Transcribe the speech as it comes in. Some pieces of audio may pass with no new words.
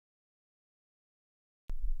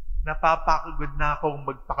Napapagod na akong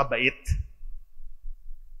magpakabait.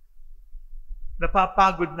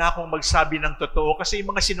 Napapagod na akong magsabi ng totoo kasi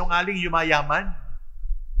yung mga sinungaling yumayaman.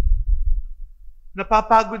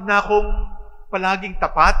 Napapagod na akong palaging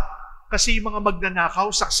tapat kasi yung mga magnanakaw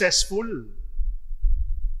successful.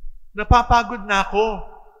 Napapagod na ako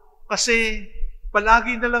kasi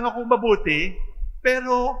palagi na lang akong mabuti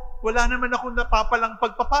pero wala naman akong napapalang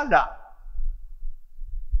pagpapala.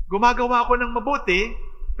 Gumagawa ako ng mabuti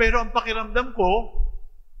pero ang pakiramdam ko,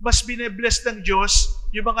 mas binebless ng Diyos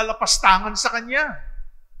yung mga lapastangan sa Kanya.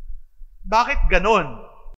 Bakit ganon?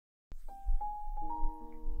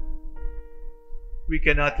 We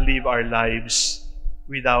cannot live our lives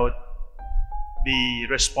without the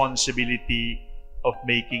responsibility of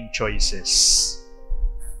making choices.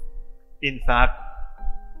 In fact,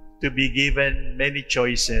 to be given many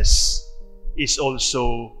choices is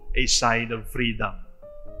also a sign of freedom.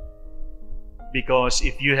 Because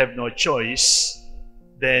if you have no choice,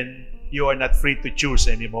 then you are not free to choose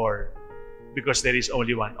anymore because there is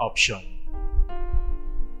only one option.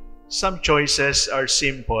 Some choices are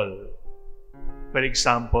simple. For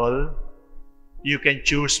example, you can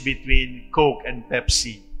choose between Coke and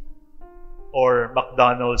Pepsi or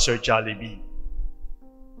McDonald's or Jollibee.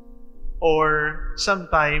 Or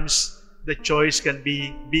sometimes the choice can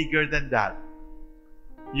be bigger than that.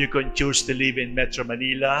 You can choose to live in Metro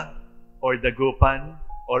Manila or Dagupan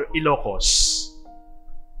or Ilocos.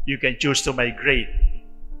 You can choose to migrate.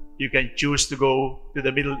 You can choose to go to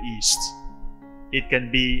the Middle East. It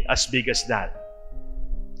can be as big as that.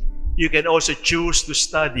 You can also choose to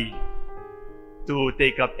study, to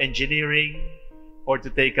take up engineering or to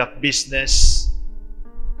take up business.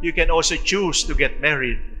 You can also choose to get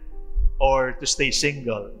married or to stay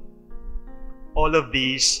single. All of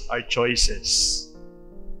these are choices.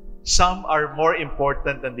 Some are more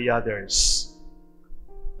important than the others.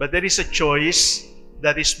 But there is a choice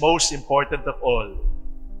that is most important of all.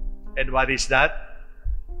 And what is that?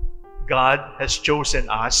 God has chosen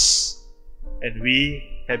us and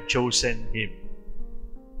we have chosen Him.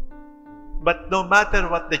 But no matter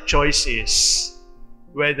what the choice is,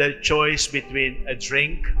 whether choice between a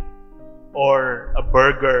drink or a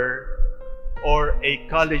burger or a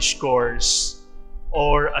college course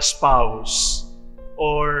or a spouse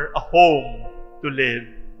or a home to live,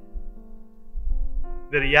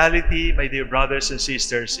 the reality, my dear brothers and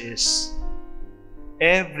sisters, is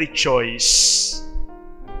every choice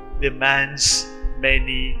demands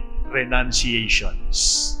many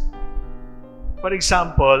renunciations. For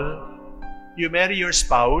example, you marry your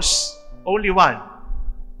spouse, only one,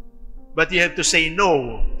 but you have to say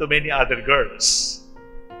no to many other girls.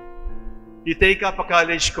 You take up a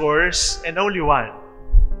college course and only one,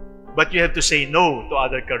 but you have to say no to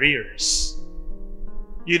other careers.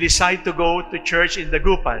 You decide to go to church in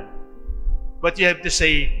Dagupan, but you have to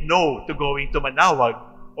say no to going to Manawag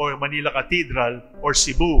or Manila Cathedral or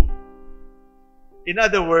Cebu. In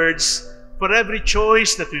other words, for every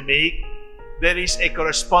choice that we make, there is a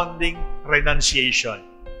corresponding renunciation.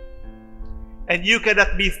 And you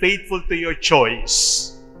cannot be faithful to your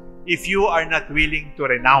choice if you are not willing to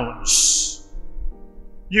renounce.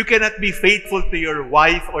 You cannot be faithful to your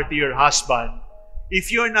wife or to your husband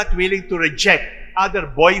if you are not willing to reject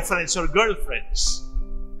other boyfriends or girlfriends.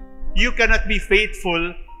 You cannot be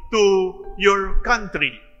faithful to your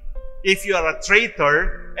country if you are a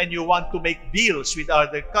traitor and you want to make deals with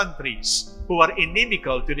other countries who are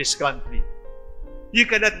inimical to this country. You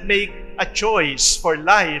cannot make a choice for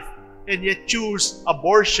life and yet choose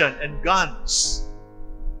abortion and guns.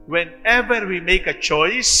 Whenever we make a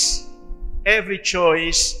choice, every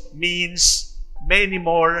choice means many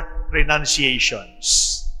more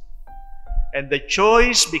renunciations. And the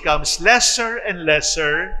choice becomes lesser and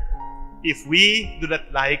lesser if we do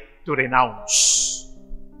not like to renounce.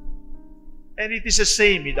 And it is the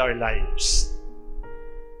same with our lives.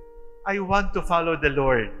 I want to follow the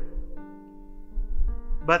Lord,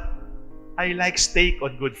 but I like steak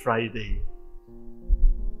on Good Friday.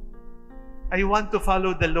 I want to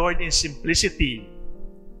follow the Lord in simplicity,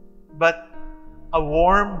 but a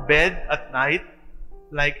warm bed at night,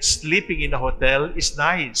 like sleeping in a hotel, is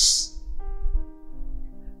nice.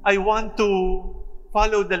 I want to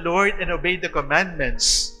follow the Lord and obey the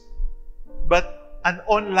commandments, but an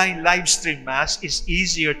online live stream mass is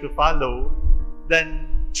easier to follow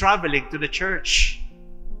than traveling to the church.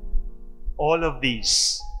 All of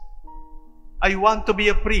these. I want to be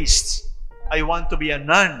a priest. I want to be a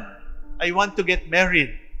nun. I want to get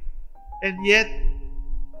married. And yet,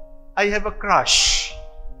 I have a crush.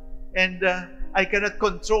 And I cannot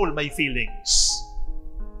control my feelings.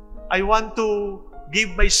 I want to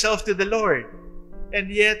give myself to the Lord. And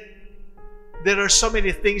yet, there are so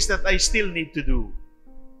many things that I still need to do.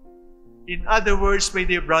 In other words, my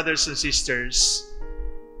dear brothers and sisters,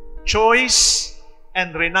 choice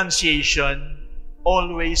and renunciation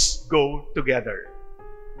always go together.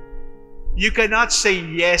 You cannot say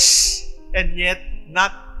yes and yet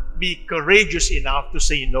not be courageous enough to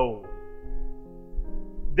say no.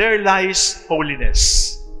 There lies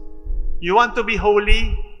holiness. You want to be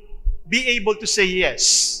holy? Be able to say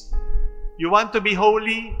yes. You want to be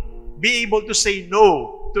holy? Be able to say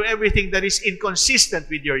no to everything that is inconsistent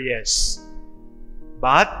with your yes.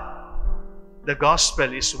 But the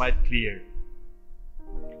gospel is quite clear.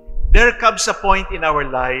 There comes a point in our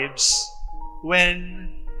lives when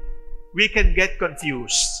we can get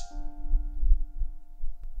confused.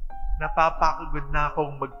 Napapagod na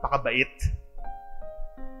akong magpakabait.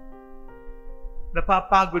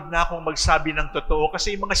 Napapagod na akong magsabi ng totoo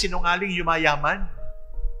kasi yung mga sinungaling yumayaman.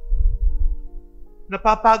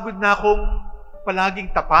 Napapagod na akong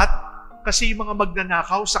palaging tapat kasi yung mga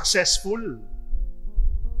magnanakaw successful.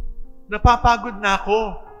 Napapagod na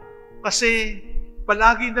ako kasi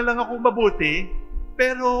palagi na lang akong mabuti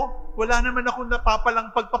pero wala naman akong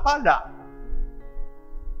napapalang pagpapala.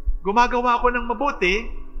 Gumagawa ako ng mabuti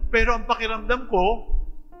pero ang pakiramdam ko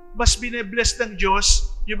mas binebless ng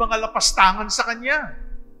Diyos yung mga lapastangan sa Kanya.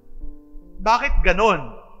 Bakit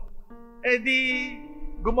ganon? Eh di,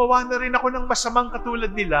 gumawa na rin ako ng masamang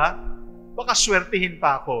katulad nila, baka swertihin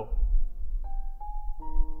pa ako.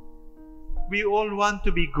 We all want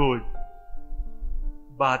to be good,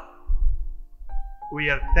 but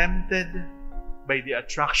we are tempted by the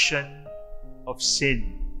attraction of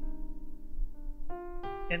sin.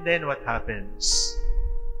 And then what happens?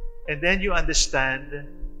 And then you understand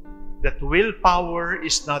that willpower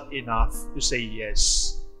is not enough to say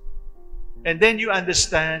yes. And then you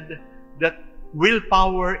understand that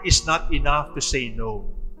willpower is not enough to say no.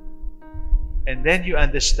 And then you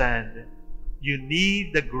understand you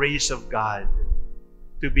need the grace of God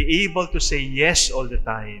to be able to say yes all the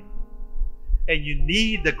time. And you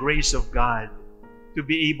need the grace of God to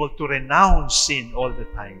be able to renounce sin all the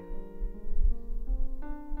time.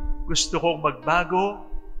 Gusto kong magbago,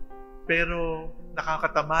 pero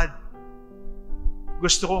nakakatamad.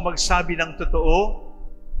 Gusto kong magsabi ng totoo,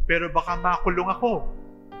 pero baka makulong ako.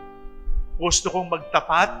 Gusto kong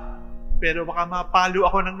magtapat, pero baka mapalo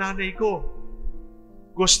ako ng nanay ko.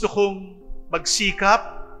 Gusto kong magsikap,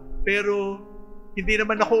 pero hindi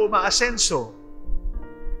naman ako umaasenso.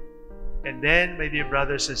 And then, my dear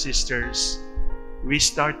brothers and sisters, we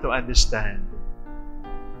start to understand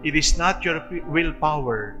it is not your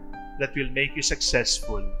willpower that will make you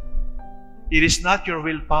successful. It is not your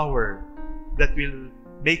willpower that will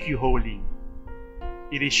make you holy.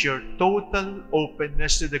 It is your total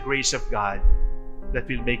openness to the grace of God that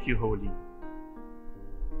will make you holy.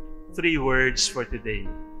 3 words for today.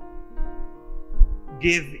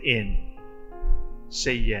 Give in.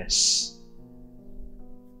 Say yes.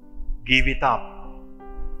 Give it up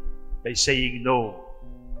by saying no.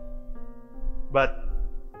 But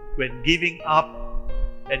when giving up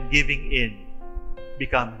and giving in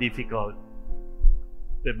become difficult,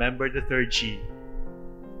 remember the 3rd G,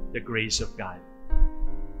 the grace of God.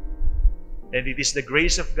 And it is the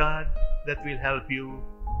grace of God that will help you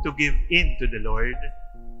to give in to the Lord.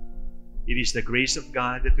 It is the grace of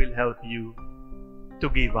God that will help you to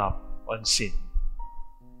give up on sin.